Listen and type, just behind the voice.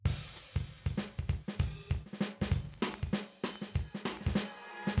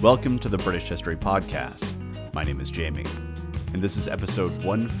Welcome to the British History Podcast. My name is Jamie, and this is episode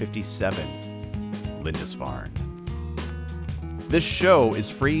 157, Lindisfarne. This show is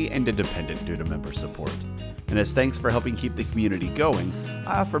free and independent due to member support, and as thanks for helping keep the community going,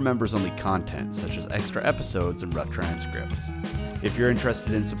 I offer members-only content such as extra episodes and rough transcripts. If you're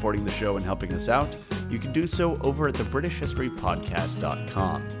interested in supporting the show and helping us out, you can do so over at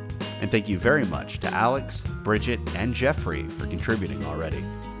thebritishhistorypodcast.com. And thank you very much to Alex, Bridget, and Jeffrey for contributing already.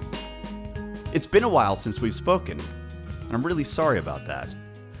 It's been a while since we've spoken, and I'm really sorry about that.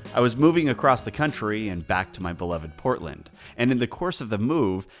 I was moving across the country and back to my beloved Portland, and in the course of the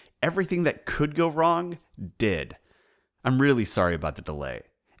move, everything that could go wrong did. I'm really sorry about the delay,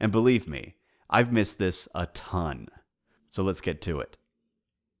 and believe me, I've missed this a ton. So let's get to it.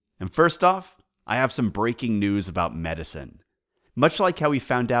 And first off, I have some breaking news about medicine. Much like how we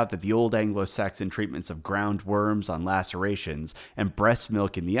found out that the old Anglo-Saxon treatments of ground worms on lacerations and breast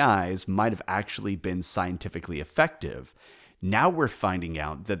milk in the eyes might have actually been scientifically effective, now we're finding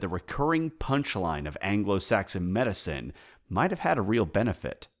out that the recurring punchline of Anglo-Saxon medicine might have had a real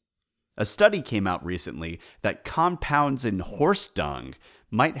benefit. A study came out recently that compounds in horse dung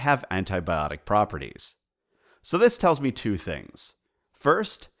might have antibiotic properties. So this tells me two things.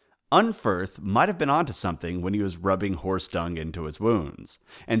 First, Unferth might have been onto something when he was rubbing horse dung into his wounds.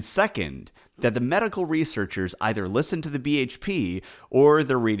 And second, that the medical researchers either listened to the BHP or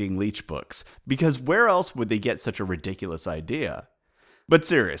they're reading leech books, because where else would they get such a ridiculous idea? But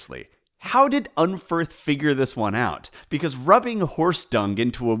seriously, how did Unferth figure this one out? Because rubbing horse dung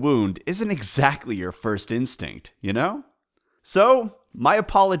into a wound isn't exactly your first instinct, you know? So, my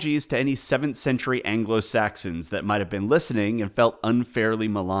apologies to any 7th century Anglo-Saxons that might have been listening and felt unfairly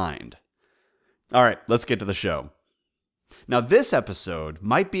maligned. Alright, let's get to the show. Now this episode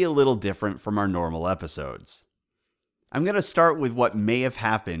might be a little different from our normal episodes. I'm going to start with what may have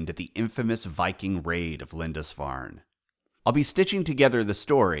happened at the infamous Viking raid of Lindisfarne. I'll be stitching together the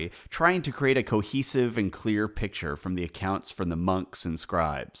story, trying to create a cohesive and clear picture from the accounts from the monks and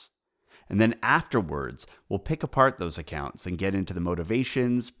scribes. And then afterwards, we'll pick apart those accounts and get into the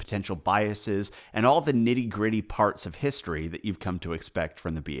motivations, potential biases, and all the nitty-gritty parts of history that you've come to expect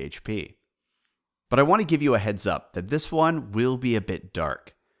from the BHP. But I want to give you a heads up that this one will be a bit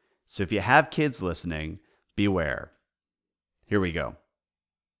dark. So if you have kids listening, beware. Here we go.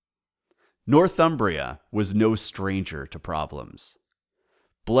 Northumbria was no stranger to problems.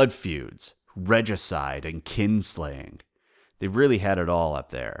 Blood feuds, regicide, and kinslaying. They really had it all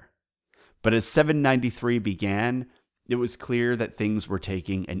up there. But as 793 began, it was clear that things were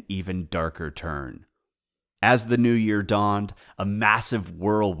taking an even darker turn. As the new year dawned, a massive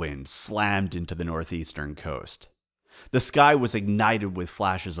whirlwind slammed into the northeastern coast. The sky was ignited with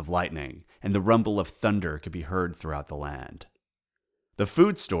flashes of lightning, and the rumble of thunder could be heard throughout the land. The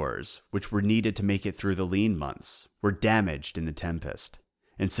food stores, which were needed to make it through the lean months, were damaged in the tempest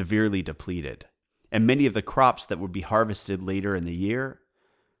and severely depleted, and many of the crops that would be harvested later in the year,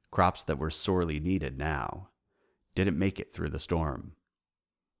 crops that were sorely needed now, didn't make it through the storm.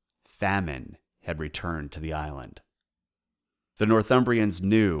 Famine had returned to the island. The Northumbrians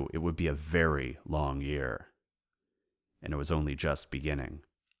knew it would be a very long year, and it was only just beginning.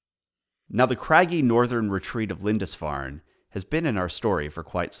 Now, the craggy northern retreat of Lindisfarne has been in our story for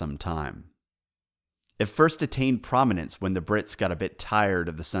quite some time. It first attained prominence when the Brits got a bit tired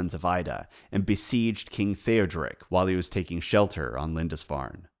of the Sons of Ida and besieged King Theodoric while he was taking shelter on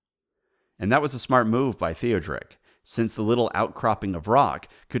Lindisfarne. And that was a smart move by Theodoric, since the little outcropping of rock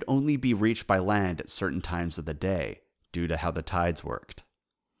could only be reached by land at certain times of the day, due to how the tides worked.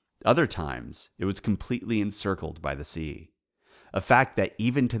 Other times, it was completely encircled by the sea, a fact that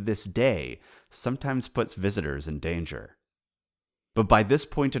even to this day sometimes puts visitors in danger. But by this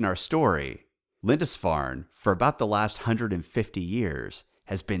point in our story, Lindisfarne, for about the last 150 years,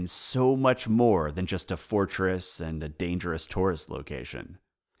 has been so much more than just a fortress and a dangerous tourist location.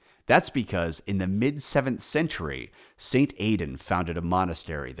 That's because in the mid-7th century, St. Aidan founded a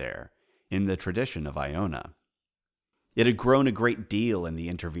monastery there, in the tradition of Iona. It had grown a great deal in the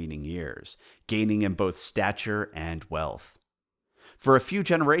intervening years, gaining in both stature and wealth. For a few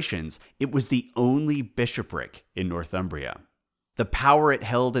generations, it was the only bishopric in Northumbria. The power it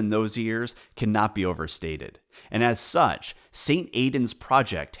held in those years cannot be overstated, and as such, St. Aidan's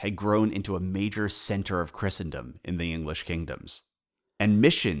project had grown into a major center of Christendom in the English kingdoms. And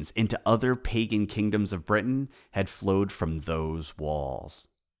missions into other pagan kingdoms of Britain had flowed from those walls.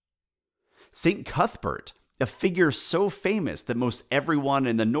 St. Cuthbert, a figure so famous that most everyone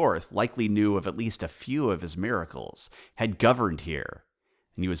in the north likely knew of at least a few of his miracles, had governed here,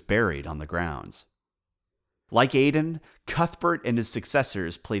 and he was buried on the grounds. Like Aidan, Cuthbert and his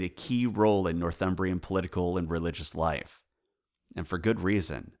successors played a key role in Northumbrian political and religious life. And for good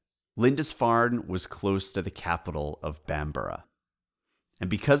reason. Lindisfarne was close to the capital of Bamborough. And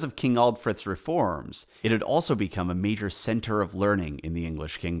because of King Aldfrith's reforms, it had also become a major center of learning in the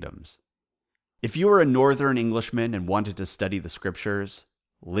English kingdoms. If you were a northern Englishman and wanted to study the scriptures,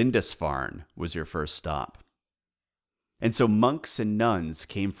 Lindisfarne was your first stop. And so monks and nuns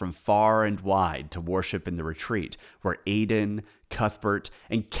came from far and wide to worship in the retreat where Aidan, Cuthbert,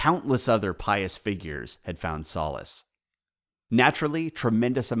 and countless other pious figures had found solace. Naturally,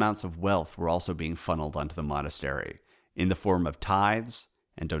 tremendous amounts of wealth were also being funneled onto the monastery in the form of tithes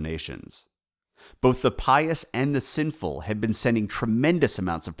and donations. Both the pious and the sinful had been sending tremendous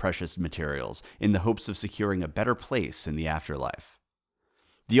amounts of precious materials in the hopes of securing a better place in the afterlife.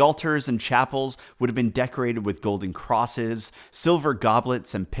 The altars and chapels would have been decorated with golden crosses, silver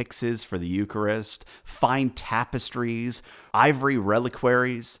goblets and pyxes for the Eucharist, fine tapestries, ivory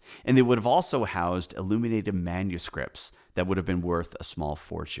reliquaries, and they would have also housed illuminated manuscripts that would have been worth a small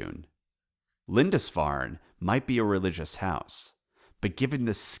fortune. Lindisfarne might be a religious house, but given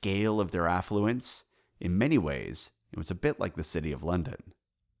the scale of their affluence, in many ways, it was a bit like the City of London.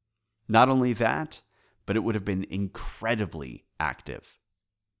 Not only that, but it would have been incredibly active.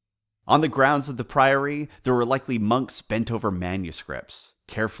 On the grounds of the priory, there were likely monks bent over manuscripts,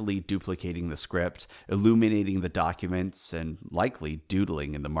 carefully duplicating the script, illuminating the documents, and likely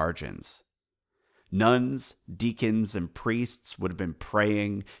doodling in the margins. Nuns, deacons, and priests would have been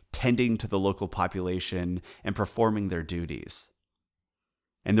praying, tending to the local population, and performing their duties.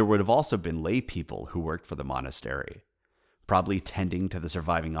 And there would have also been lay people who worked for the monastery, probably tending to the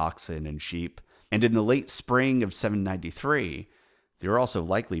surviving oxen and sheep, and in the late spring of 793, they were also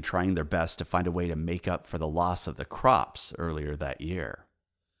likely trying their best to find a way to make up for the loss of the crops earlier that year.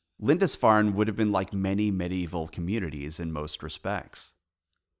 Lindisfarne would have been like many medieval communities in most respects.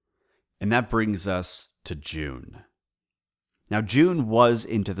 And that brings us to June. Now, June was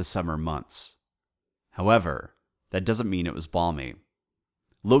into the summer months. However, that doesn't mean it was balmy.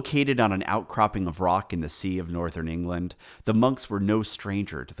 Located on an outcropping of rock in the sea of northern England, the monks were no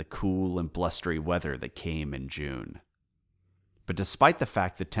stranger to the cool and blustery weather that came in June. But despite the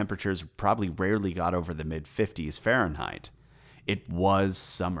fact that temperatures probably rarely got over the mid-50s Fahrenheit, it was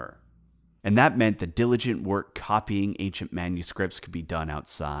summer. And that meant that diligent work copying ancient manuscripts could be done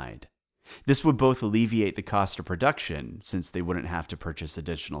outside. This would both alleviate the cost of production, since they wouldn't have to purchase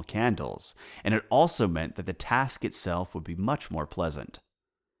additional candles, and it also meant that the task itself would be much more pleasant.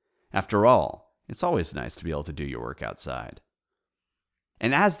 After all, it's always nice to be able to do your work outside.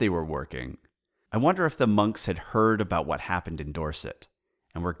 And as they were working, I wonder if the monks had heard about what happened in Dorset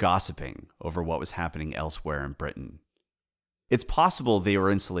and were gossiping over what was happening elsewhere in Britain. It's possible they were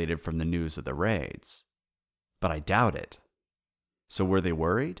insulated from the news of the raids, but I doubt it. So were they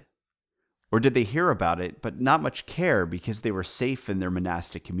worried? Or did they hear about it but not much care because they were safe in their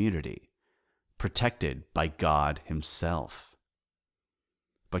monastic community, protected by God himself?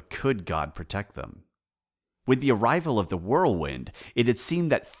 But could God protect them? With the arrival of the whirlwind, it had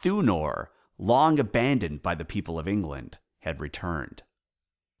seemed that Thunor, long abandoned by the people of England, had returned.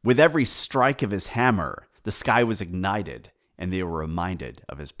 With every strike of his hammer, the sky was ignited, and they were reminded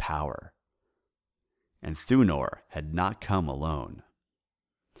of his power. And Thunor had not come alone.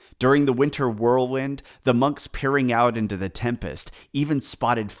 During the winter whirlwind, the monks peering out into the tempest even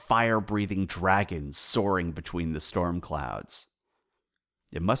spotted fire-breathing dragons soaring between the storm clouds.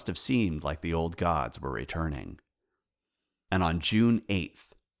 It must have seemed like the old gods were returning. And on June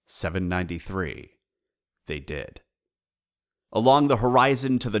 8th, 793, they did. Along the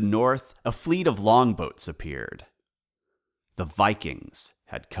horizon to the north, a fleet of longboats appeared. The Vikings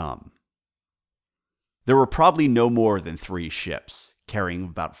had come. There were probably no more than 3 ships, carrying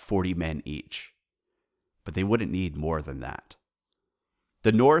about 40 men each. But they wouldn't need more than that.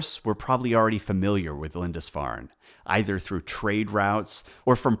 The Norse were probably already familiar with Lindisfarne, either through trade routes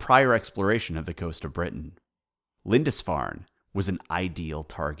or from prior exploration of the coast of Britain. Lindisfarne was an ideal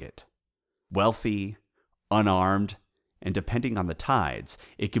target. Wealthy, unarmed, and depending on the tides,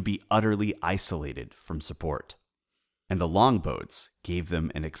 it could be utterly isolated from support. And the longboats gave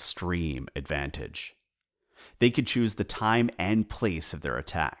them an extreme advantage. They could choose the time and place of their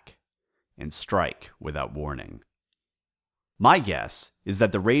attack, and strike without warning. My guess is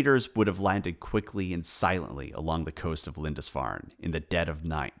that the raiders would have landed quickly and silently along the coast of Lindisfarne in the dead of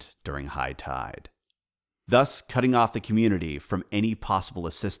night during high tide, thus cutting off the community from any possible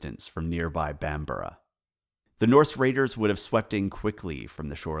assistance from nearby Bamborough. The Norse raiders would have swept in quickly from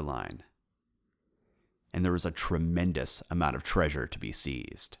the shoreline, and there was a tremendous amount of treasure to be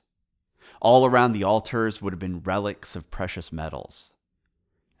seized. All around the altars would have been relics of precious metals.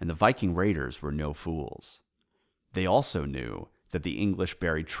 And the Viking raiders were no fools. They also knew that the English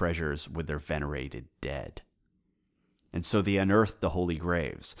buried treasures with their venerated dead. And so they unearthed the holy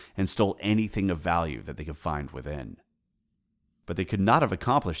graves and stole anything of value that they could find within. But they could not have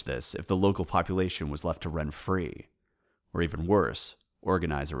accomplished this if the local population was left to run free, or even worse,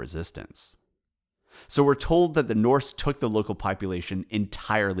 organize a resistance. So we're told that the Norse took the local population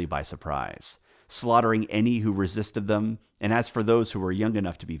entirely by surprise, slaughtering any who resisted them, and as for those who were young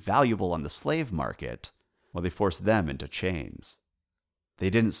enough to be valuable on the slave market, well, they forced them into chains. They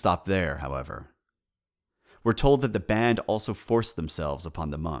didn't stop there, however. We're told that the band also forced themselves upon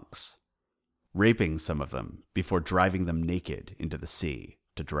the monks, raping some of them before driving them naked into the sea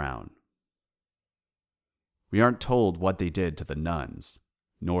to drown. We aren't told what they did to the nuns,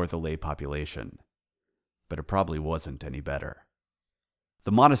 nor the lay population, but it probably wasn't any better.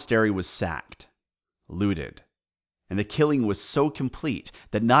 The monastery was sacked, looted, and the killing was so complete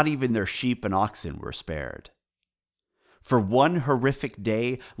that not even their sheep and oxen were spared. For one horrific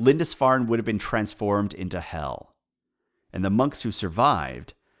day, Lindisfarne would have been transformed into hell, and the monks who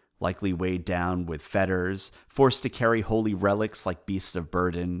survived, likely weighed down with fetters, forced to carry holy relics like beasts of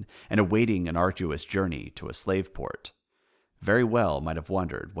burden, and awaiting an arduous journey to a slave port, very well might have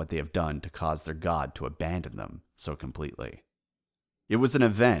wondered what they have done to cause their god to abandon them so completely. It was an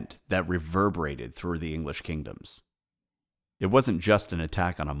event that reverberated through the English kingdoms. It wasn't just an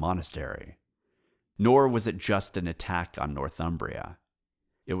attack on a monastery, nor was it just an attack on Northumbria.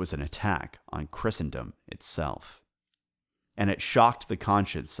 It was an attack on Christendom itself. And it shocked the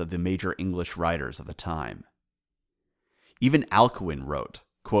conscience of the major English writers of the time. Even Alcuin wrote,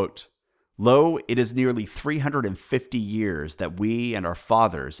 quote, "Lo, it is nearly 350 years that we and our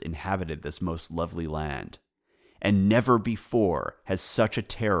fathers inhabited this most lovely land, and never before has such a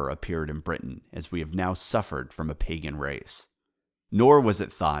terror appeared in Britain as we have now suffered from a pagan race. Nor was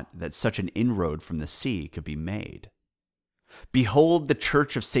it thought that such an inroad from the sea could be made. Behold the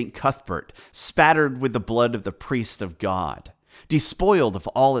church of St. Cuthbert, spattered with the blood of the priest of God, despoiled of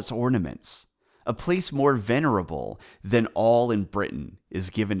all its ornaments. A place more venerable than all in Britain is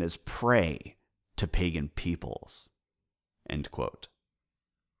given as prey to pagan peoples." End quote.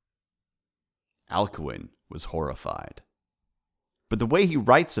 Alcuin was horrified. But the way he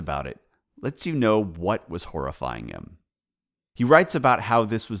writes about it lets you know what was horrifying him. He writes about how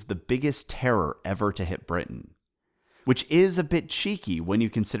this was the biggest terror ever to hit Britain, which is a bit cheeky when you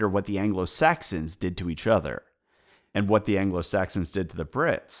consider what the Anglo-Saxons did to each other, and what the Anglo-Saxons did to the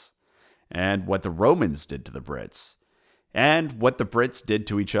Brits, and what the Romans did to the Brits, and what the Brits did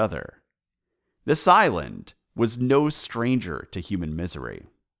to each other. This island was no stranger to human misery.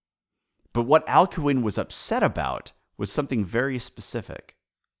 But what Alcuin was upset about was something very specific.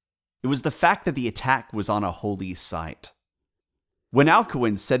 It was the fact that the attack was on a holy site. When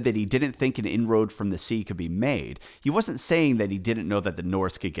Alcuin said that he didn't think an inroad from the sea could be made, he wasn't saying that he didn't know that the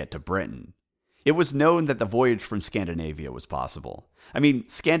Norse could get to Britain. It was known that the voyage from Scandinavia was possible. I mean,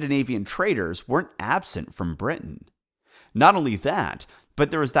 Scandinavian traders weren't absent from Britain. Not only that,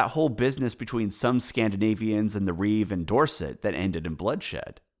 but there was that whole business between some Scandinavians and the Reeve and Dorset that ended in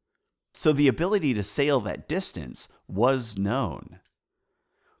bloodshed. So the ability to sail that distance was known.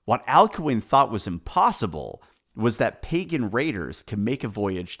 What Alcuin thought was impossible was that pagan raiders could make a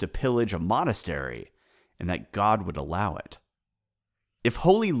voyage to pillage a monastery, and that God would allow it. If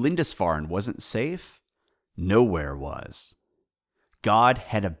holy Lindisfarne wasn't safe, nowhere was. God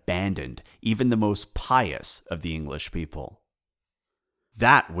had abandoned even the most pious of the English people.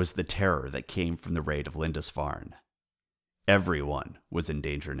 That was the terror that came from the raid of Lindisfarne. Everyone was in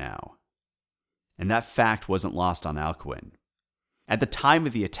danger now. And that fact wasn't lost on Alcuin. At the time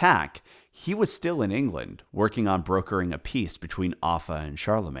of the attack, he was still in England, working on brokering a peace between Offa and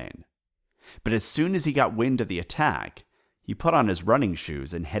Charlemagne. But as soon as he got wind of the attack, he put on his running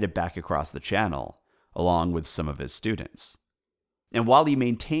shoes and headed back across the channel, along with some of his students. And while he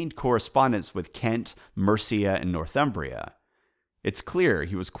maintained correspondence with Kent, Mercia, and Northumbria, it's clear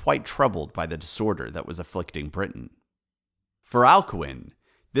he was quite troubled by the disorder that was afflicting Britain. For Alcuin,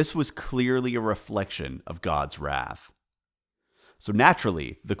 this was clearly a reflection of God's wrath. So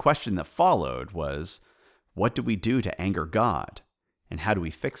naturally, the question that followed was, what do we do to anger God, and how do we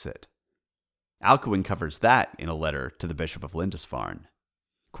fix it? Alcuin covers that in a letter to the Bishop of Lindisfarne.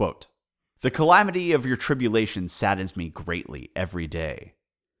 Quote, "The calamity of your tribulation saddens me greatly every day,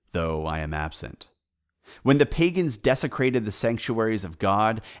 though I am absent. When the pagans desecrated the sanctuaries of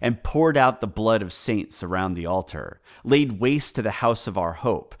God and poured out the blood of saints around the altar, laid waste to the house of our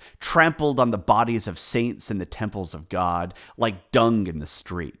hope, trampled on the bodies of saints in the temples of God like dung in the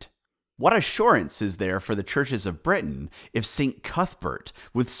street, What assurance is there for the churches of Britain if St. Cuthbert,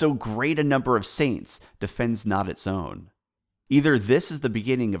 with so great a number of saints, defends not its own? Either this is the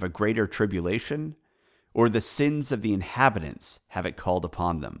beginning of a greater tribulation, or the sins of the inhabitants have it called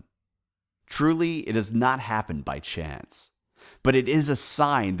upon them. Truly, it has not happened by chance, but it is a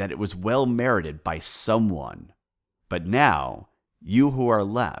sign that it was well merited by someone. But now, you who are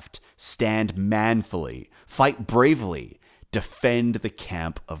left, stand manfully, fight bravely, defend the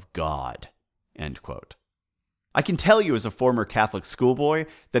camp of God." End quote. I can tell you as a former Catholic schoolboy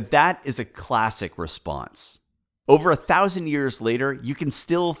that is a classic response. Over 1,000 years later, you can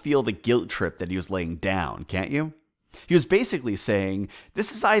still feel the guilt trip that he was laying down, can't you? He was basically saying,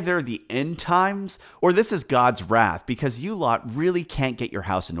 this is either the end times or this is God's wrath because you lot really can't get your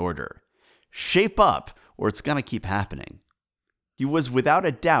house in order. Shape up or it's going to keep happening. He was without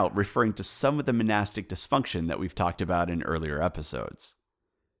a doubt referring to some of the monastic dysfunction that we've talked about in earlier episodes.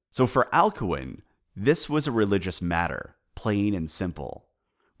 So for Alcuin, this was a religious matter, plain and simple,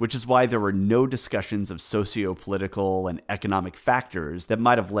 which is why there were no discussions of socio-political and economic factors that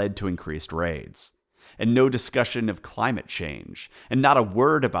might have led to increased raids, and no discussion of climate change, and not a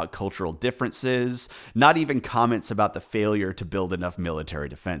word about cultural differences, not even comments about the failure to build enough military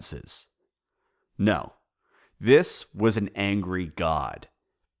defenses. No. This was an angry God.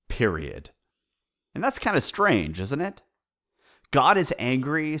 Period. And that's kind of strange, isn't it? God is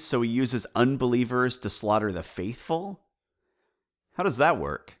angry, so he uses unbelievers to slaughter the faithful? How does that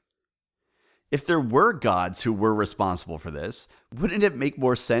work? If there were gods who were responsible for this, wouldn't it make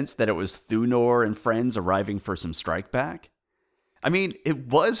more sense that it was Thunor and friends arriving for some strike back? I mean, it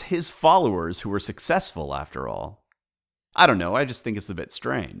was his followers who were successful, after all. I don't know, I just think it's a bit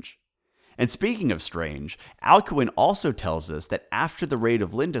strange. And speaking of strange, Alcuin also tells us that after the raid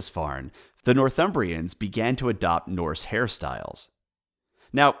of Lindisfarne, the Northumbrians began to adopt Norse hairstyles.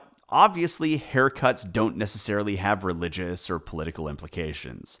 Now, obviously, haircuts don't necessarily have religious or political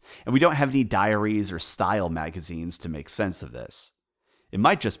implications, and we don't have any diaries or style magazines to make sense of this. It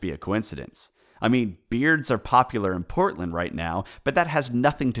might just be a coincidence. I mean, beards are popular in Portland right now, but that has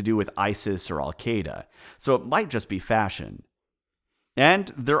nothing to do with ISIS or Al-Qaeda, so it might just be fashion.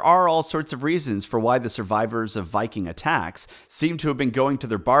 And there are all sorts of reasons for why the survivors of Viking attacks seem to have been going to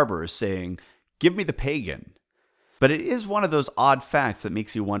their barbers saying, "Give me the pagan." But it is one of those odd facts that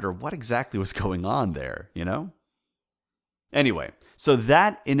makes you wonder what exactly was going on there, you know? Anyway, so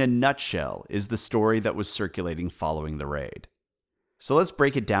that in a nutshell is the story that was circulating following the raid. So let's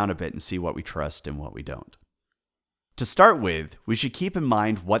break it down a bit and see what we trust and what we don't. To start with, we should keep in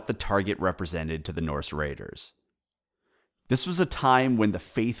mind what the target represented to the Norse raiders. This was a time when the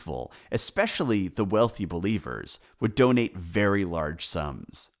faithful, especially the wealthy believers, would donate very large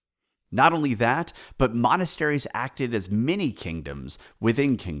sums. Not only that, but monasteries acted as mini kingdoms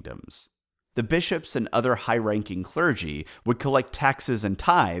within kingdoms. The bishops and other high-ranking clergy would collect taxes and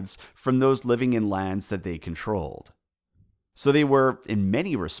tithes from those living in lands that they controlled. So they were, in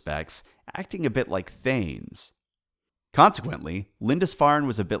many respects, acting a bit like thanes. Consequently, Lindisfarne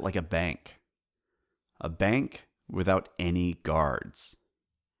was a bit like a bank. A bank without any guards.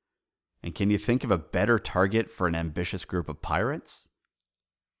 And can you think of a better target for an ambitious group of pirates?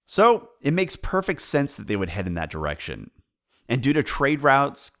 So, it makes perfect sense that they would head in that direction. And due to trade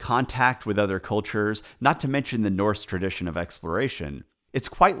routes, contact with other cultures, not to mention the Norse tradition of exploration, it's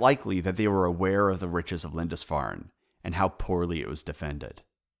quite likely that they were aware of the riches of Lindisfarne and how poorly it was defended.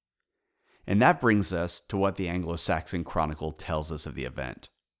 And that brings us to what the Anglo-Saxon Chronicle tells us of the event.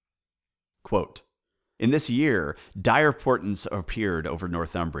 Quote, "In this year, dire portents appeared over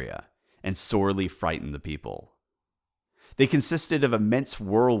Northumbria, and sorely frightened the people. They consisted of immense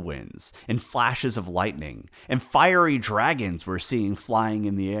whirlwinds, and flashes of lightning, and fiery dragons were seen flying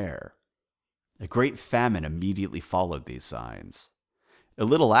in the air. A great famine immediately followed these signs. A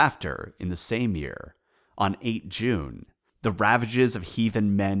little after, in the same year, on 8 June, the ravages of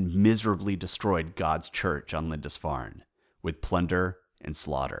heathen men miserably destroyed God's church on Lindisfarne, with plunder and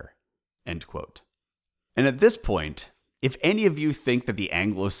slaughter." End quote. And at this point, if any of you think that the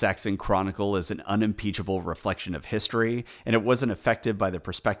Anglo-Saxon Chronicle is an unimpeachable reflection of history, and it wasn't affected by the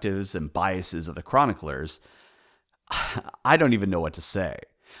perspectives and biases of the chroniclers, I don't even know what to say.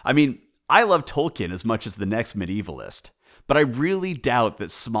 I mean, I love Tolkien as much as the next medievalist, but I really doubt that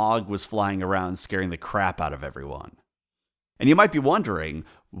Smaug was flying around scaring the crap out of everyone. And you might be wondering,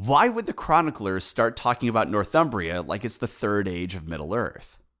 why would the chroniclers start talking about Northumbria like it's the Third Age of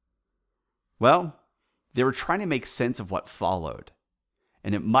Middle-earth? Well, they were trying to make sense of what followed,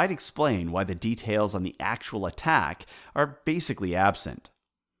 and it might explain why the details on the actual attack are basically absent.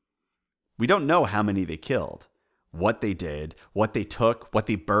 We don't know how many they killed, what they did, what they took, what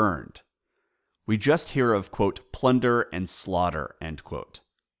they burned. We just hear of, quote, plunder and slaughter, end quote.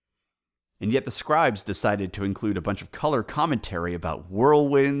 And yet the scribes decided to include a bunch of color commentary about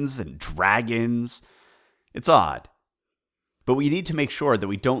whirlwinds and dragons. It's odd. But we need to make sure that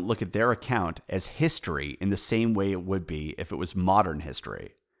we don't look at their account as history in the same way it would be if it was modern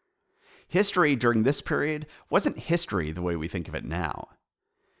history. History during this period wasn't history the way we think of it now.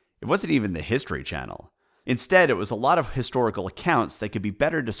 It wasn't even the History Channel. Instead, it was a lot of historical accounts that could be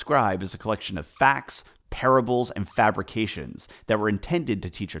better described as a collection of facts, parables, and fabrications that were intended to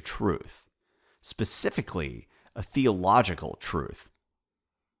teach a truth. Specifically, a theological truth.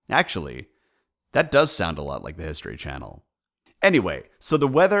 Actually, that does sound a lot like the History Channel. Anyway, so the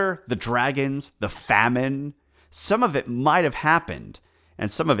weather, the dragons, the famine, some of it might have happened,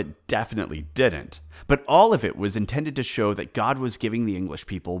 and some of it definitely didn't. But all of it was intended to show that God was giving the English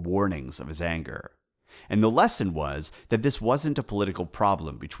people warnings of his anger. And the lesson was that this wasn't a political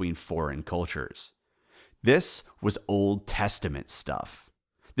problem between foreign cultures. This was Old Testament stuff.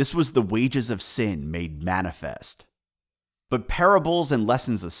 This was the wages of sin made manifest. But parables and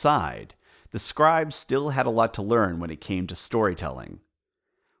lessons aside, the scribes still had a lot to learn when it came to storytelling.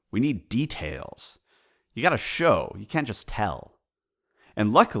 We need details. You gotta show, you can't just tell.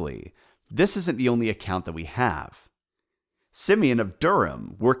 And luckily, this isn't the only account that we have. Simeon of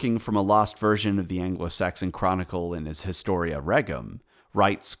Durham, working from a lost version of the Anglo-Saxon Chronicle in his Historia Regum,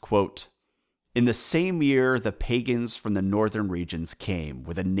 writes, quote, "In the same year the pagans from the northern regions came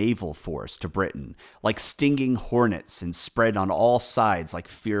with a naval force to Britain, like stinging hornets, and spread on all sides like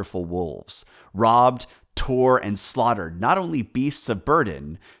fearful wolves, robbed, tore, and slaughtered not only beasts of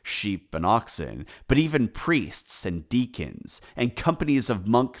burden, sheep and oxen, but even priests and deacons, and companies of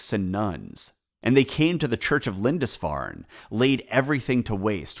monks and nuns. And they came to the church of Lindisfarne, laid everything to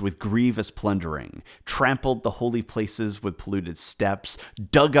waste with grievous plundering, trampled the holy places with polluted steps,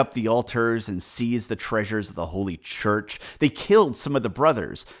 dug up the altars and seized the treasures of the holy church. They killed some of the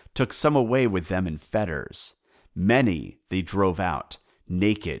brothers, took some away with them in fetters. Many they drove out,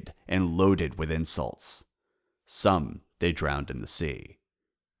 naked and loaded with insults. Some they drowned in the sea."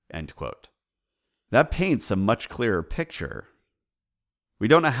 End quote. That paints a much clearer picture. We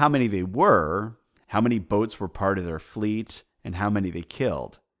don't know how many they were, how many boats were part of their fleet, and how many they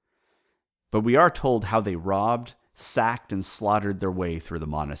killed. But we are told how they robbed, sacked, and slaughtered their way through the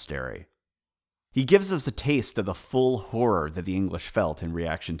monastery. He gives us a taste of the full horror that the English felt in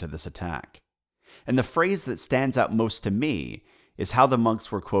reaction to this attack. And the phrase that stands out most to me is how the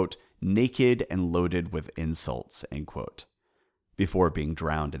monks were, quote, naked and loaded with insults, end quote, before being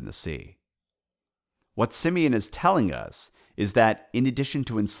drowned in the sea. What Simeon is telling us is that, in addition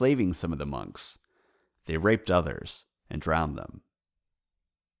to enslaving some of the monks, they raped others and drowned them.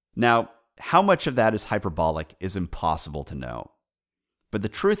 Now, how much of that is hyperbolic is impossible to know. But the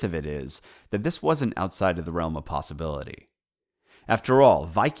truth of it is that this wasn't outside of the realm of possibility. After all,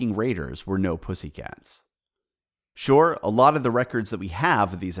 Viking raiders were no pussycats. Sure, a lot of the records that we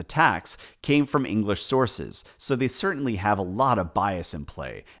have of these attacks came from English sources, so they certainly have a lot of bias in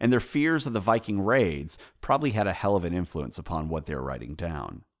play, and their fears of the Viking raids probably had a hell of an influence upon what they're writing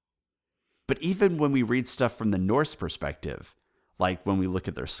down. But even when we read stuff from the Norse perspective, like when we look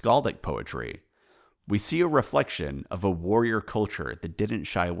at their skaldic poetry, we see a reflection of a warrior culture that didn't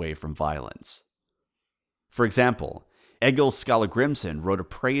shy away from violence. For example, Egil Skallagrimsson wrote a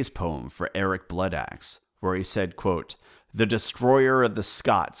praise poem for Eric Bloodaxe, where he said, quote, "The destroyer of the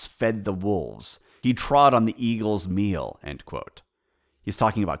Scots fed the wolves. He trod on the eagle's meal," end quote. He's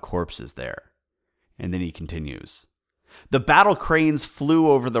talking about corpses there. And then he continues, "The battle cranes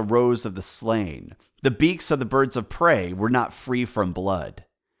flew over the rows of the slain. The beaks of the birds of prey were not free from blood.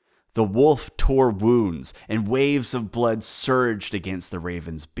 The wolf tore wounds, and waves of blood surged against the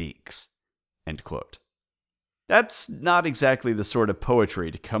raven's beaks," end quote. That's not exactly the sort of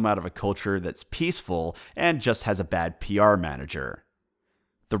poetry to come out of a culture that's peaceful and just has a bad PR manager.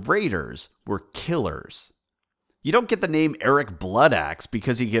 The raiders were killers. You don't get the name Eric Bloodaxe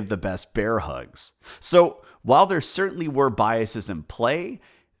because you give the best bear hugs. So while there certainly were biases in play,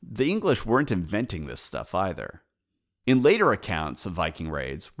 the English weren't inventing this stuff either. In later accounts of Viking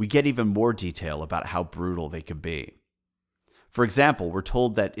raids, we get even more detail about how brutal they could be. For example, we're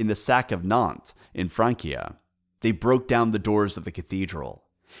told that in the sack of Nantes in Francia, they broke down the doors of the cathedral,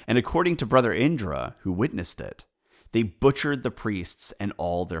 and according to Brother Indra, who witnessed it, they butchered the priests and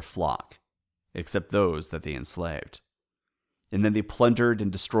all their flock, except those that they enslaved. And then they plundered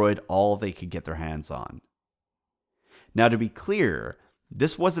and destroyed all they could get their hands on. Now, to be clear,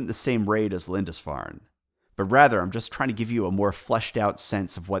 this wasn't the same raid as Lindisfarne, but rather I'm just trying to give you a more fleshed out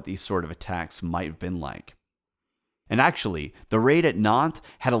sense of what these sort of attacks might have been like. And actually, the raid at Nantes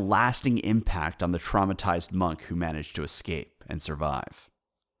had a lasting impact on the traumatized monk who managed to escape and survive.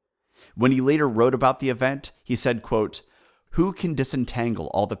 When he later wrote about the event, he said, quote, "Who can disentangle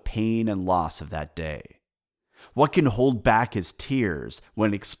all the pain and loss of that day? What can hold back his tears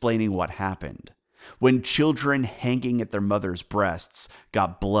when explaining what happened, when children hanging at their mother's breasts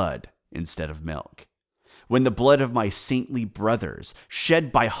got blood instead of milk? When the blood of my saintly brothers,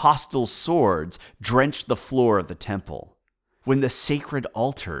 shed by hostile swords, drenched the floor of the temple? When the sacred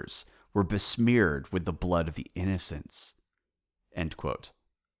altars were besmeared with the blood of the innocents?" End quote.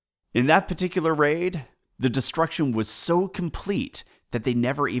 In that particular raid, the destruction was so complete that they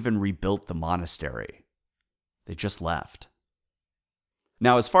never even rebuilt the monastery. They just left.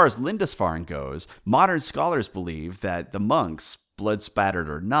 Now, as far as Lindisfarne goes, modern scholars believe that the monks, blood-spattered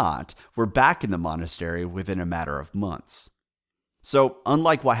or not, were back in the monastery within a matter of months. So,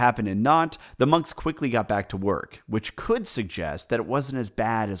 unlike what happened in Nantes, the monks quickly got back to work, which could suggest that it wasn't as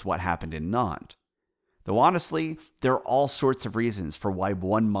bad as what happened in Nantes. Though honestly, there are all sorts of reasons for why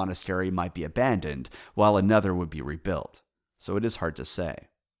one monastery might be abandoned while another would be rebuilt, so it is hard to say.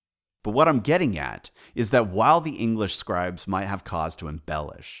 But what I'm getting at is that while the English scribes might have cause to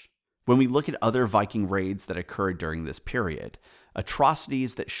embellish, when we look at other Viking raids that occurred during this period,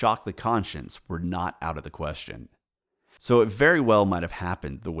 atrocities that shock the conscience were not out of the question. So it very well might have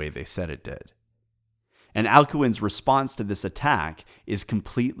happened the way they said it did. And Alcuin's response to this attack is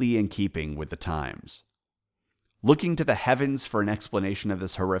completely in keeping with the times. Looking to the heavens for an explanation of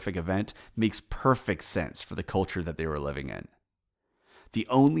this horrific event makes perfect sense for the culture that they were living in. The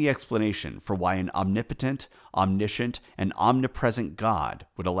only explanation for why an omnipotent, omniscient, and omnipresent God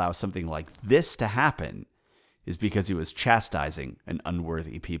would allow something like this to happen is because he was chastising an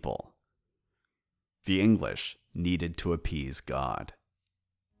unworthy people. The English needed to appease God.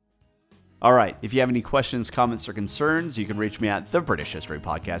 All right, if you have any questions, comments, or concerns, you can reach me at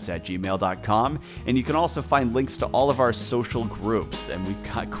thebritishhistorypodcast@gmail.com, and you can also find links to all of our social groups, and we've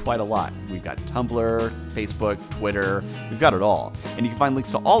got quite a lot. We've got Tumblr, Facebook, Twitter, we've got it all. And you can find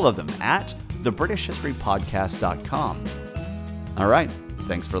links to all of them at thebritishhistorypodcast.com. All right,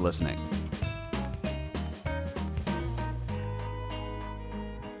 thanks for listening.